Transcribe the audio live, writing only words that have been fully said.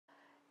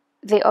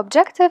The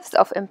objectives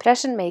of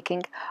impression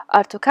making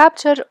are to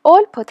capture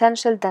all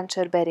potential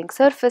denture-bearing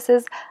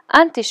surfaces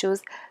and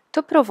tissues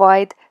to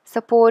provide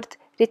support,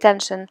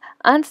 retention,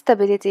 and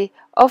stability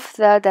of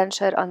the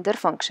denture under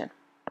function.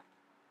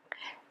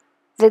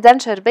 The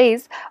denture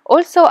base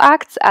also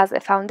acts as a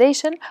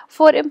foundation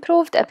for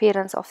improved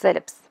appearance of the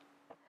lips.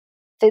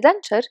 The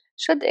denture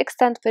should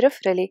extend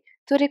peripherally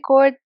to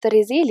record the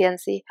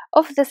resiliency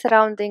of the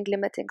surrounding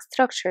limiting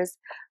structures,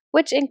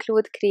 which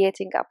include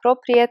creating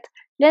appropriate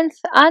length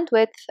and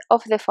width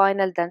of the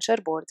final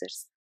denture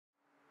borders.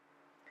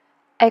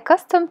 A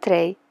custom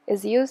tray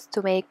is used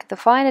to make the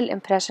final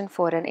impression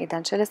for an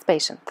edentulous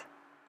patient.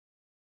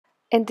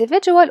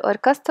 Individual or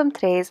custom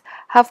trays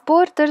have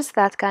borders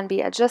that can be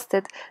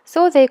adjusted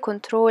so they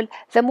control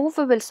the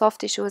movable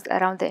soft tissues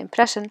around the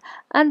impression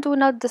and do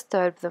not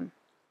disturb them.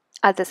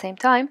 At the same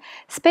time,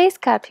 space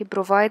can be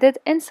provided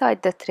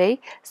inside the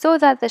tray so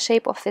that the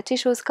shape of the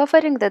tissues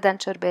covering the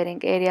denture-bearing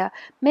area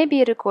may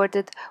be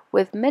recorded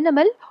with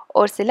minimal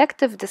or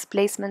selective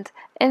displacement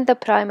in the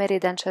primary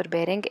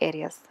denture-bearing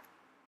areas.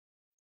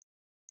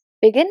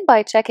 Begin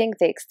by checking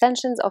the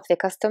extensions of the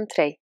custom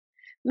tray.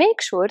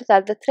 Make sure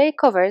that the tray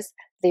covers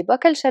the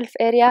buccal shelf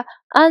area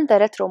and the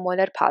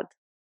retromolar pad.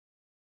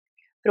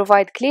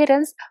 Provide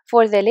clearance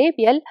for the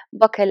labial,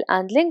 buccal,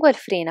 and lingual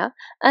frena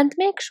and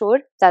make sure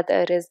that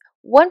there is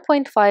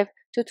 1.5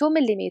 to 2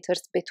 mm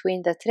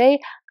between the tray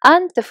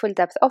and the full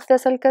depth of the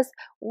sulcus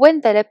when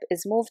the lip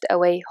is moved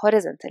away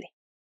horizontally.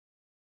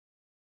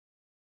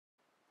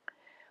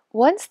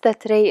 Once the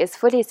tray is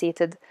fully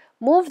seated,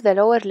 move the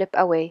lower lip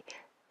away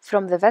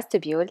from the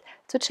vestibule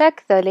to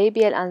check the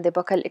labial and the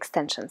buccal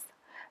extensions.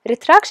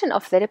 Retraction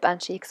of the lip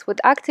and cheeks would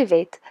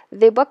activate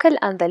the buccal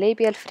and the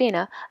labial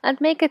frena and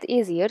make it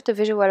easier to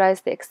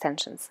visualize the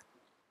extensions.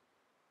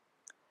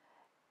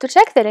 To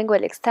check the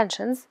lingual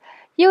extensions,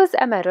 use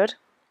a mirror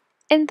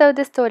in the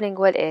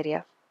distolingual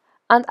area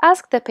and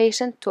ask the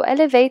patient to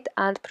elevate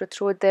and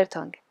protrude their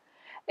tongue.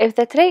 If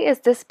the tray is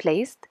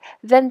displaced,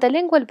 then the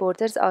lingual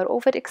borders are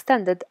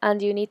overextended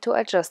and you need to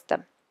adjust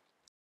them.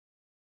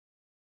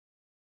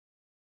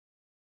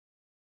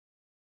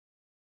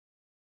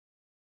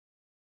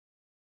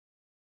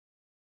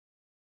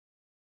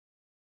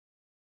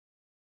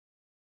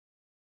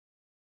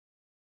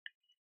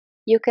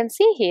 You can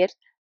see here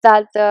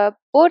that the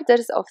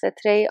borders of the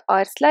tray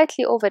are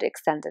slightly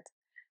overextended.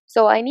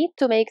 So I need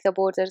to make the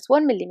borders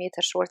 1 mm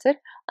shorter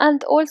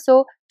and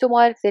also to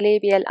mark the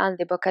labial and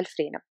the buccal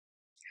frenum.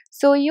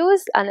 So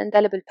use an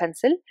indelible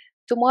pencil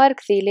to mark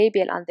the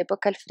labial and the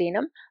buccal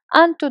frenum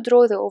and to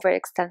draw the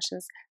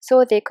overextensions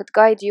so they could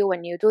guide you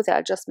when you do the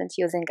adjustment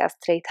using a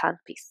straight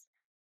handpiece.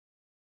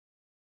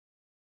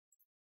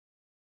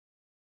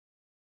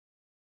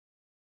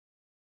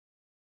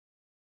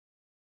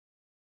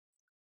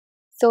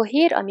 So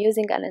here I'm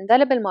using an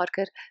indelible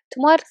marker to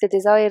mark the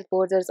desired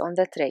borders on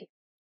the tray,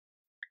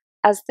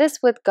 as this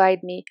would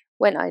guide me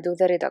when I do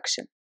the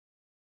reduction.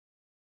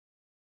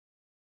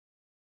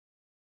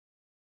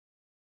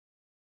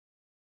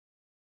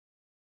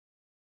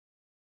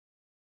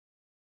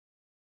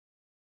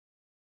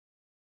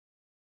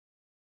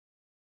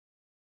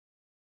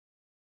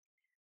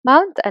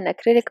 Mount an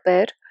acrylic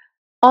burr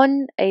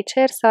on a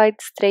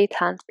chairside straight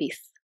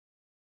handpiece.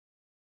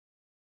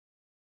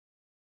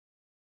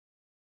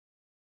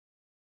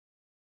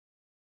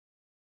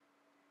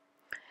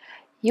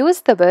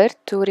 Use the burr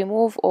to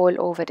remove all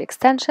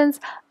overextensions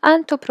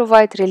and to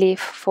provide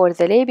relief for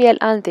the labial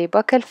and the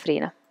buccal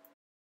frena.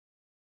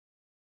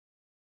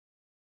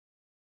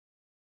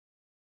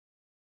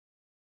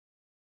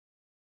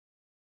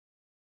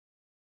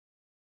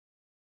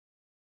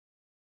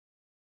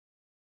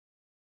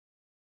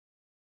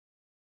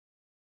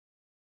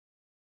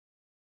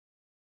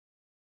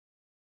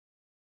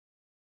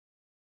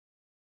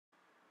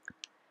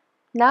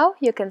 Now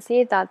you can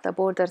see that the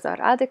borders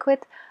are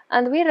adequate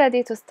and we're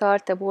ready to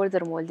start the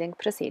border molding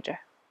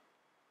procedure.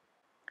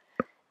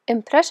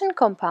 Impression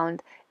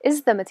compound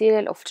is the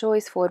material of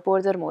choice for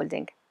border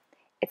molding.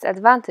 Its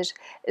advantage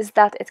is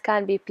that it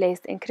can be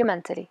placed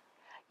incrementally.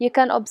 You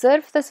can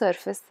observe the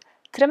surface,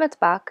 trim it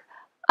back,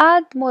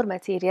 add more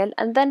material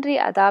and then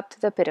readapt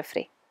the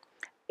periphery.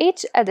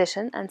 Each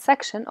addition and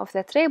section of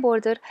the tray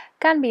border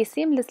can be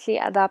seamlessly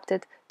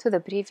adapted to the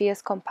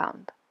previous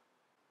compound.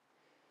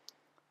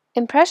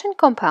 Impression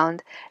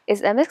compound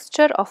is a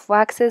mixture of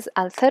waxes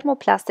and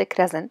thermoplastic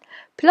resin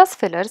plus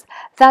fillers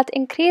that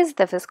increase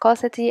the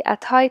viscosity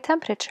at high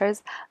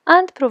temperatures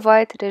and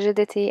provide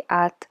rigidity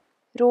at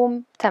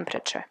room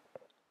temperature.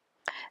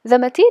 The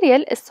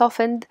material is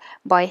softened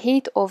by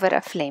heat over a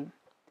flame.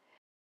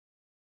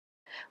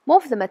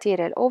 Move the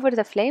material over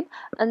the flame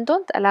and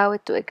don't allow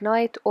it to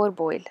ignite or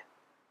boil.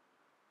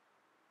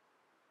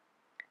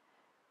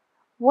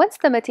 Once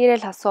the material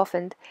has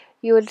softened,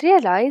 you will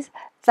realize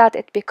that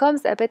it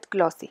becomes a bit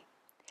glossy.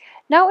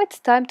 Now it's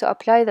time to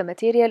apply the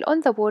material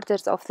on the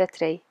borders of the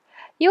tray.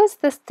 Use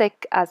the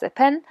stick as a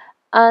pen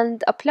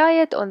and apply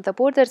it on the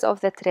borders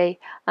of the tray,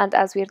 and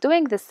as we're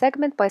doing this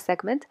segment by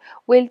segment,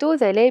 we'll do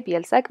the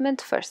labial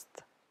segment first.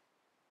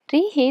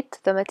 Reheat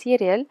the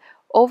material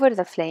over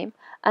the flame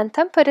and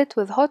temper it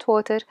with hot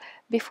water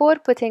before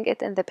putting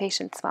it in the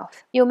patient's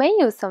mouth. You may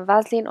use some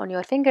Vaseline on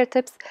your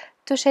fingertips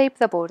to shape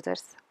the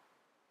borders.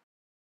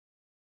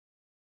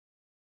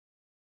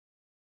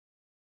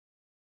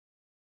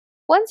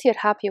 Once you're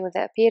happy with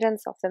the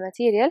appearance of the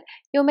material,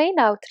 you may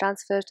now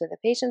transfer to the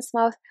patient's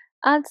mouth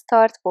and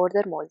start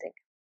border molding.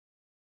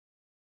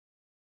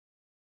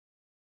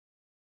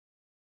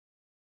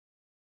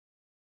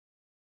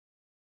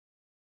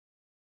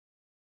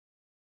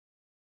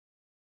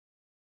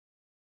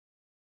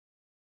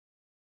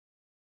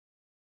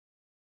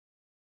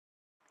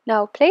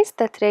 Now place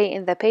the tray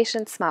in the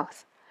patient's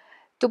mouth.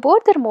 To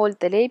border mold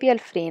the labial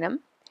frenum,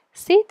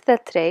 seat the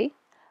tray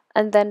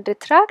and then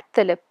retract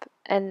the lip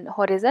in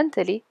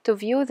horizontally to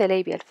view the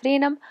labial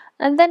frenum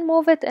and then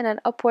move it in an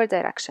upward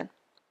direction.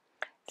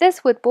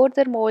 This would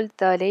border mold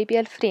the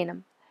labial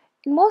frenum.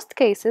 In most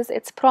cases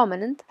it's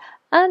prominent,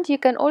 and you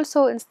can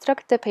also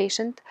instruct the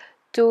patient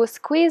to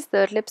squeeze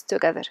their lips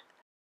together.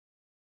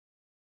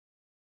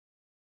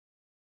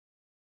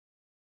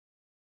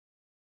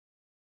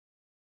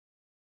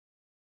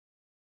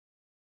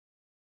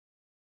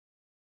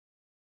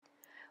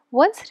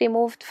 Once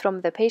removed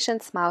from the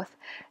patient's mouth,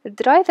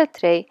 dry the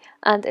tray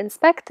and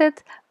inspect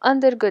it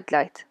under good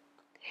light.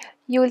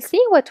 You will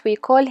see what we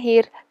call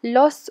here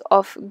loss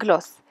of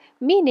gloss,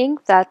 meaning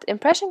that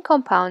impression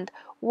compound,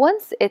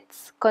 once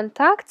it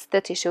contacts the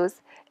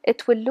tissues,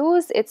 it will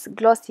lose its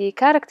glossy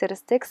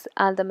characteristics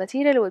and the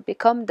material will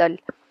become dull.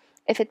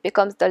 If it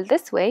becomes dull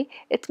this way,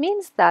 it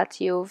means that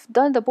you've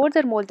done the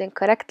border molding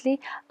correctly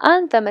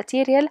and the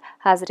material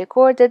has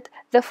recorded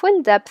the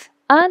full depth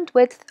and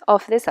width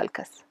of the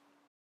sulcus.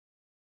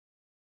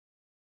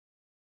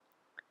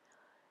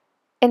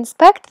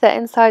 Inspect the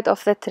inside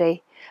of the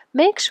tray.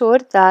 Make sure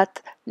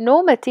that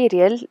no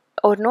material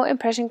or no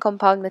impression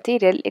compound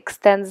material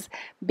extends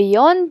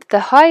beyond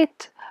the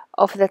height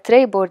of the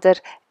tray border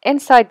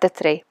inside the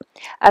tray,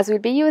 as we'll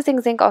be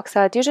using zinc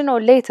oxide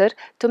eugenol later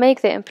to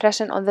make the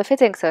impression on the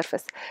fitting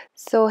surface.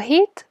 So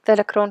heat the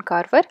lacron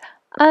carver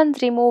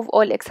and remove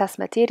all excess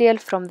material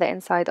from the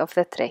inside of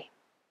the tray.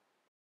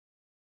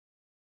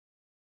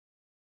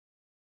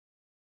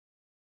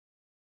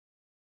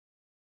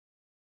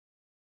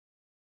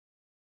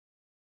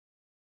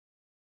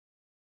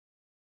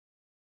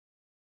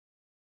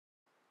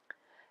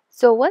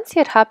 So once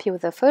you're happy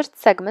with the first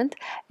segment,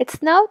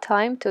 it's now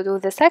time to do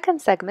the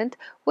second segment,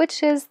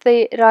 which is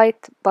the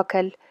right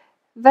buccal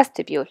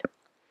vestibule.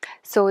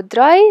 So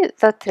dry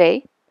the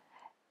tray,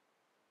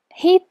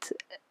 heat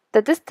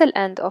the distal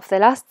end of the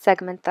last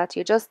segment that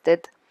you just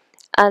did,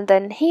 and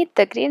then heat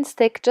the green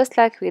stick just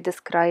like we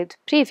described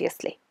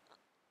previously.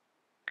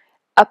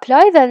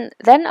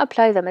 Then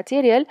apply the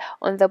material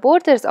on the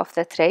borders of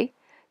the tray,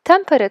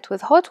 temper it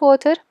with hot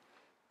water,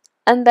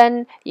 and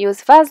then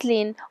use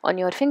Vaseline on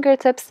your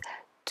fingertips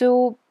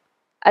to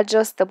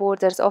adjust the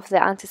borders of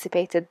the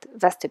anticipated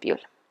vestibule.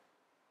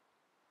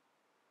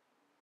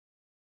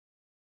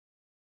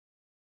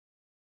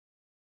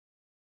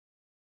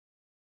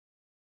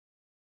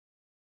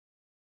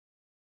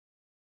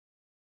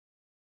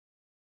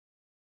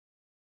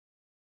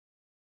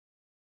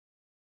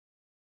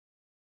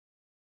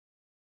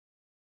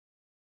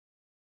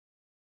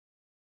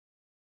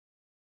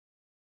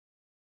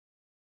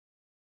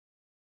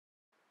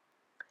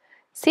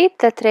 Seat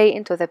the tray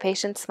into the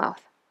patient's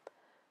mouth.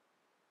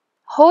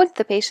 Hold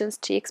the patient's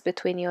cheeks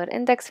between your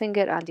index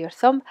finger and your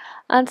thumb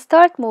and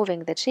start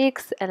moving the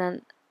cheeks in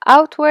an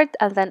outward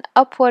and then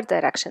upward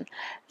direction.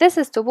 This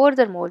is to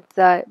border mold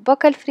the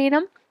buccal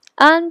frenum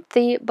and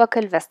the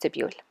buccal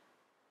vestibule.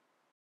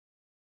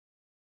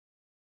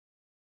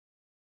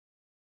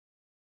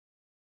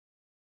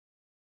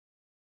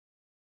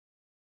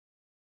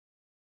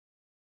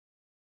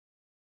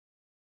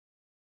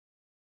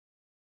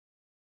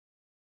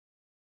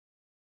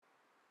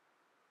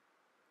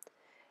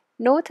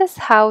 Notice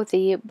how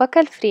the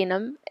buccal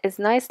frenum is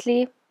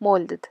nicely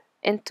molded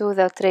into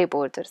the tray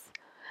borders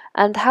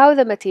and how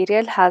the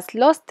material has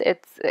lost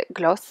its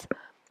gloss,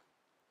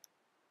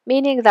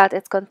 meaning that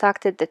it's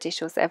contacted the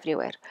tissues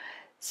everywhere.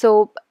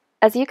 So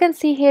as you can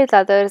see here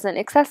that there is an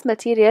excess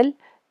material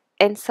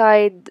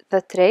inside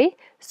the tray,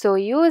 so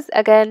use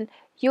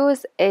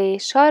a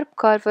sharp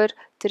carver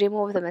to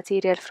remove the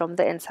material from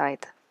the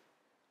inside.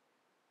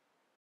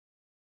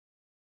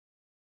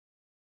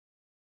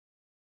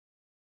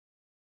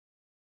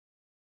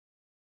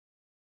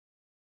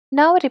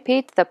 Now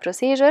repeat the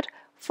procedure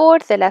for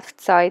the left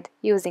side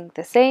using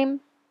the same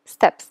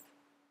steps.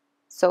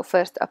 So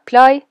first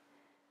apply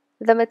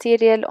the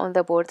material on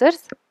the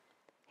borders,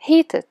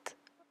 heat it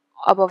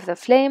above the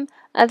flame,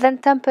 and then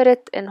temper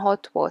it in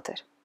hot water.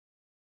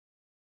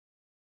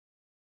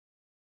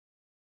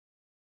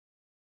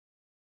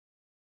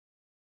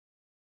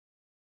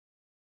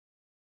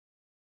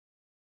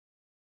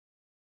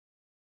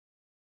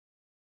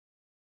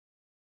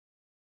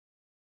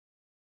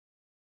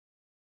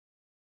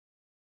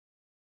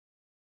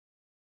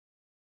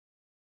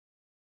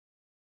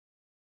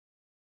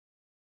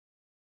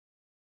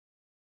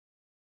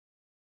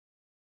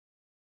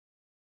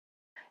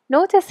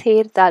 Notice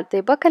here that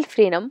the buccal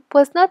frenum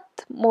was not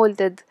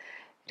molded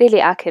really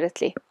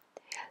accurately.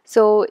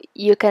 So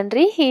you can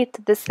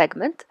reheat this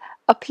segment,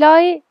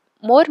 apply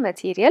more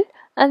material,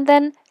 and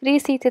then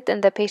reseat it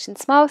in the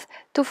patient's mouth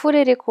to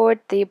fully record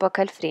the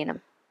buccal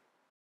frenum.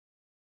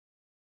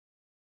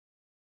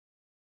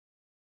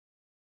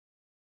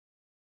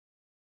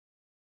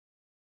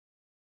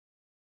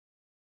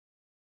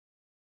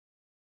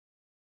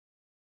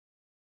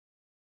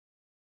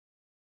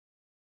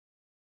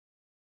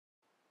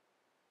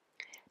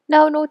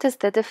 Now notice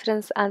the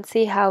difference and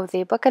see how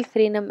the buccal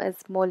frenum is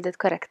molded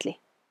correctly.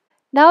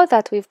 Now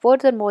that we've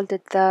border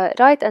molded the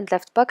right and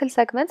left buccal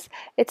segments,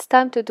 it's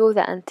time to do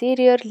the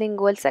anterior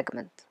lingual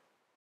segment.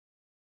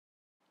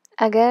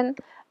 Again,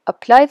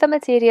 apply the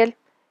material,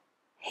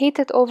 heat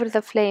it over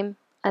the flame,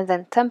 and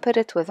then temper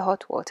it with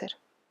hot water.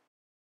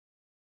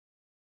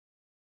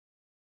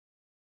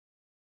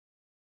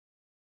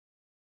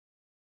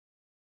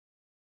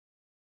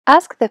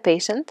 Ask the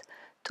patient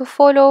to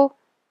follow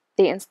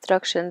the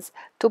instructions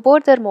to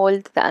border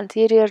mold the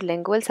anterior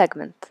lingual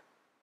segment.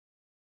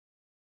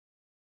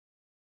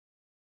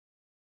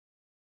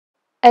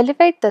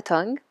 Elevate the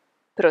tongue,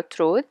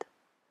 protrude,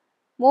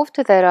 move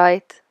to the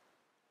right,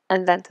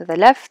 and then to the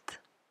left,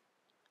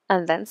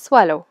 and then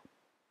swallow.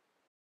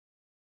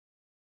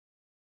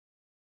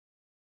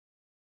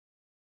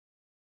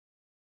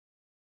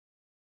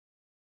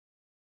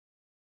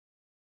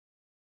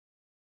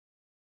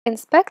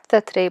 Inspect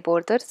the tray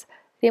borders,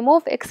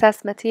 remove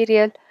excess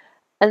material,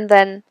 and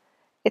then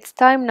it's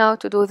time now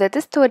to do the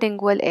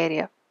distolingual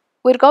area.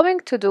 We're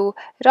going to do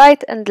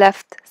right and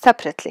left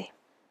separately.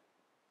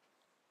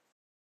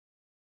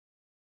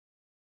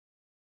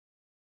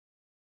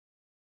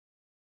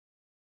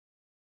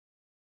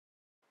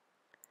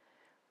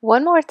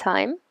 One more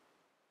time,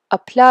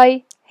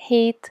 apply,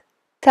 heat,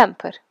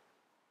 temper.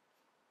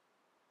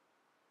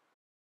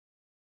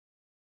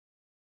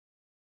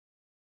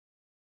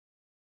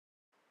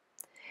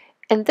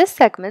 In this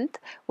segment,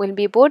 we'll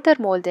be border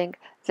molding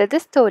the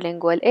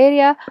distolingual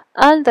area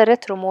and the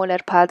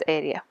retromolar pad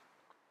area.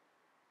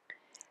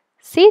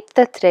 Seat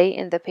the tray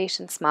in the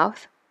patient's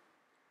mouth.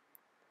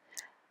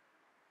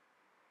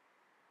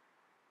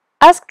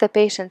 Ask the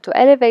patient to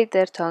elevate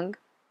their tongue,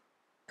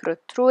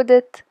 protrude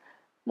it,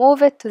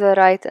 move it to the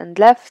right and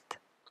left,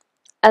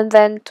 and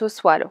then to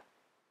swallow.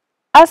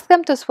 Ask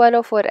them to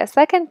swallow for a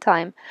second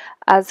time,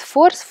 as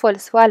forceful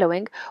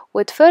swallowing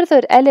would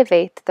further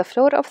elevate the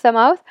floor of the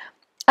mouth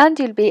and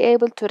you'll be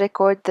able to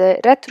record the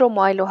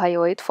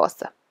retromylohyoid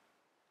fossa.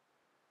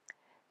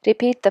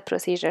 Repeat the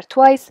procedure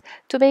twice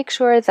to make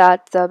sure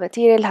that the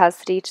material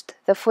has reached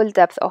the full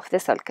depth of the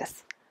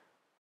sulcus.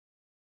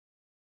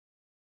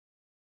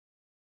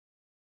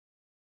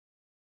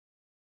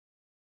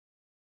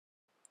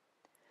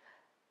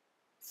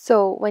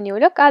 So when you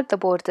look at the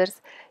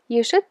borders,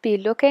 you should be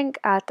looking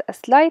at a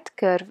slight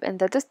curve in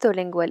the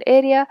distolingual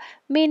area,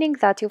 meaning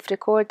that you've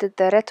recorded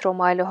the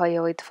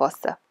retromylohyoid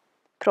fossa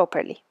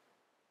properly.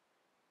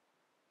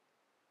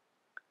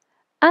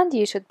 And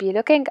you should be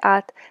looking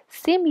at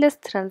seamless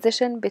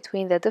transition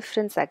between the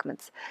different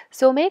segments.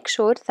 So make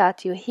sure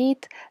that you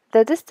heat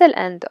the distal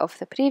end of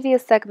the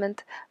previous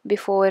segment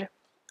before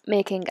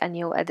making a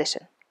new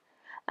addition.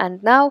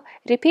 And now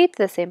repeat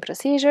the same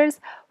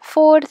procedures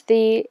for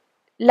the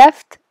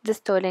left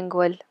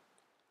distolingual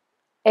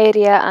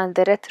area and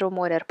the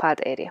retromolar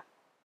pad area.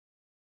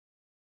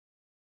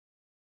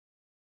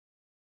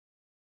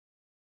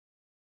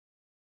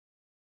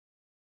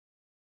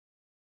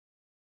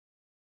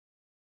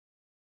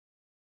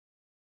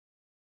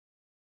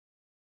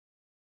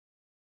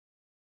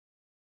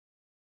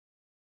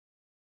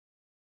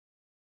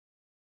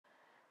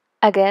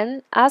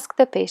 Again, ask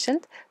the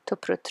patient to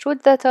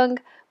protrude the tongue,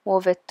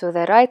 move it to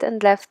the right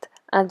and left,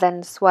 and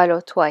then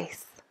swallow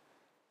twice.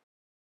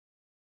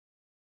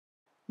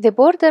 The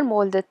border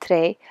molded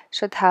tray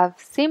should have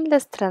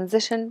seamless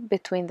transition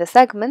between the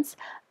segments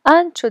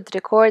and should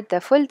record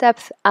the full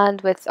depth and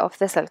width of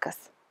the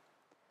sulcus.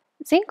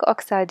 Zinc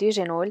oxide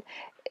eugenol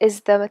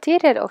is the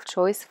material of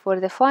choice for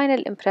the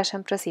final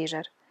impression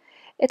procedure.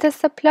 It is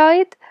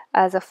supplied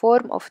as a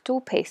form of two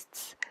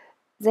pastes,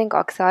 zinc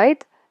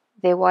oxide,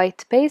 the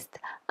white paste,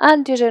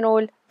 and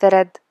eugenol, the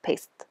red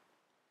paste.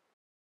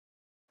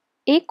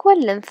 Equal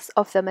lengths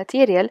of the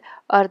material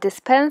are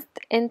dispensed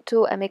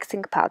into a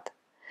mixing pad.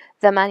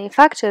 The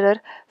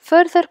manufacturer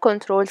further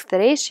controls the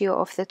ratio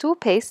of the two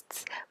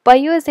pastes by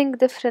using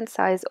different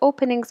size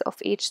openings of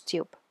each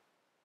tube.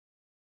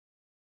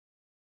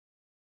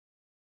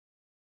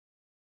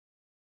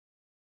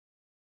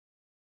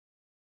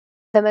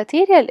 The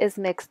material is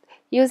mixed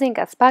using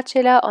a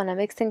spatula on a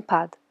mixing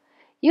pad.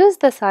 Use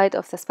the side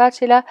of the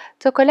spatula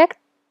to collect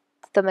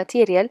the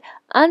material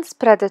and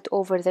spread it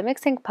over the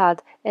mixing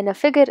pad in a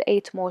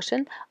figure-8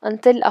 motion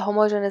until a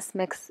homogeneous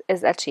mix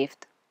is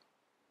achieved.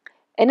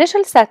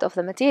 Initial set of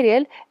the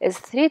material is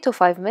 3 to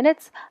 5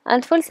 minutes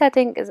and full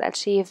setting is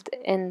achieved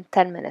in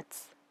 10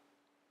 minutes.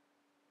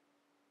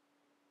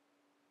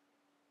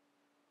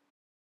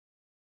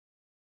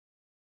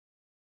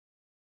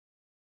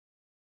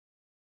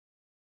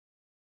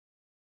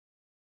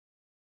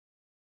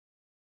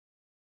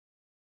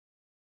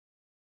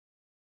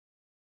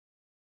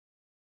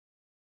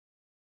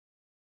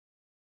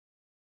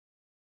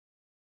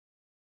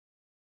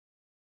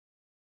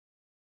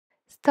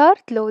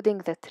 Start loading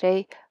the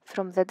tray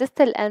from the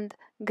distal end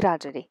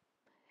gradually.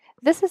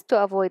 This is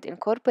to avoid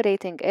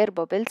incorporating air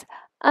bubbles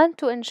and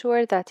to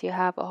ensure that you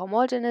have a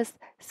homogeneous,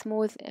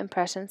 smooth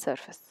impression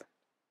surface.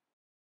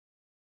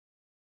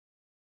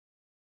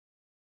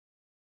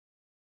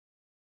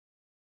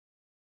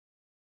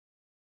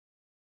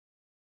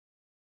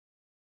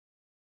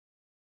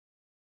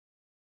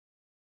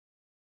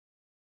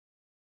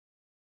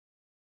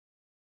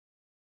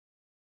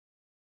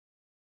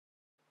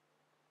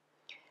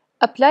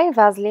 Apply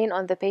Vaseline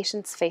on the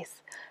patient's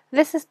face.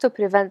 This is to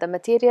prevent the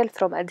material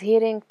from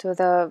adhering to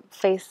the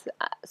face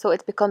so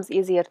it becomes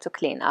easier to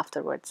clean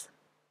afterwards.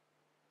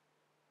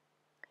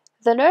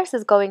 The nurse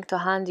is going to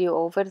hand you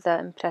over the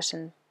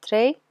impression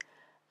tray,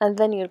 and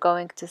then you're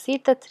going to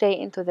seat the tray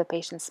into the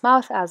patient's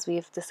mouth as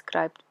we've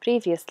described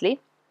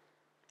previously.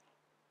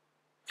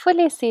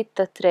 Fully seat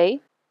the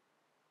tray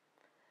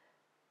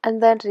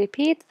and then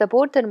repeat the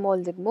border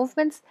molding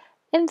movements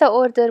in the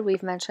order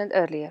we've mentioned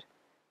earlier.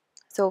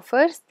 So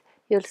first,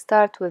 you'll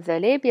start with the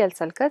labial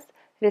sulcus,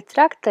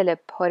 retract the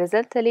lip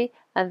horizontally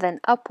and then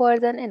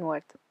upward and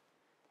inward.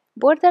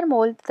 Border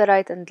mold the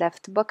right and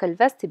left buccal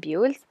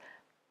vestibules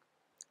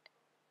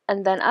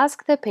and then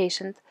ask the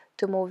patient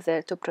to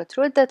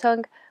protrude the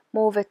tongue,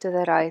 move it to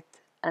the right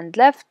and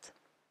left,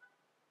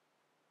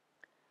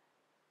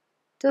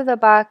 to the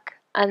back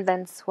and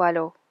then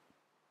swallow.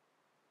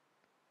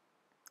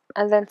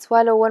 And then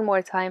swallow one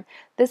more time.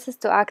 This is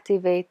to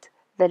activate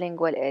the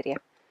lingual area.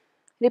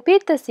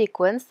 Repeat the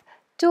sequence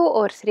 2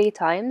 or 3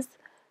 times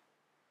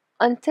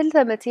until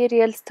the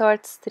material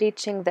starts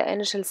reaching the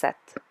initial set.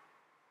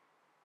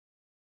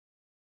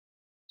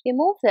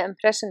 Remove the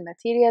impression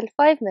material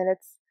 5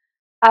 minutes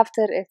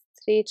after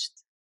it's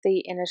reached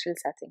the initial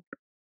setting.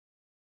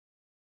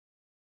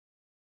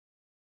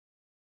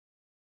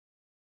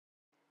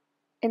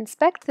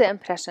 Inspect the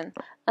impression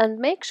and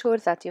make sure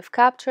that you've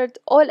captured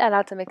all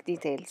anatomic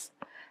details.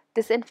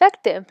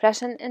 Disinfect the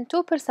impression in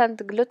 2%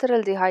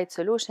 glyceraldehyde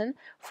solution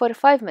for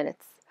 5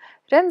 minutes.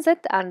 Rinse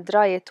it and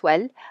dry it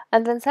well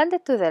and then send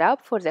it to the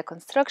lab for the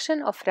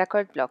construction of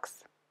record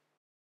blocks.